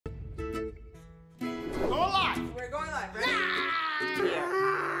time. Ready?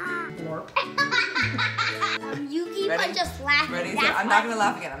 You keep on just laughing. Ready? I'm not gonna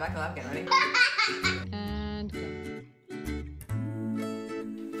laugh again. I'm not gonna laugh again. Ready? And go.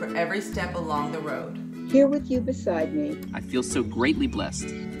 For every step along the road, Here with you beside me. I feel so greatly blessed.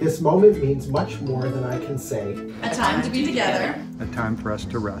 This moment means much more than I can say. a time to be together. A time for us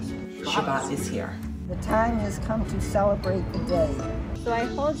to rest. Shabbat is here. The time has come to celebrate the day. So I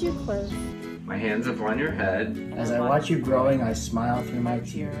hold you close. My hands upon your head. As I watch you growing, I smile through my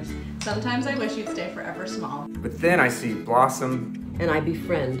tears. Sometimes I wish you'd stay forever small. But then I see blossom. And I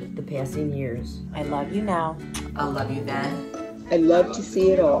befriend the passing years. I love you now. I'll love you then. I love to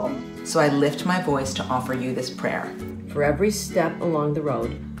see it all. So I lift my voice to offer you this prayer. For every step along the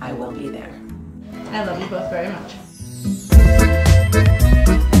road, I will be there. I love you both very much.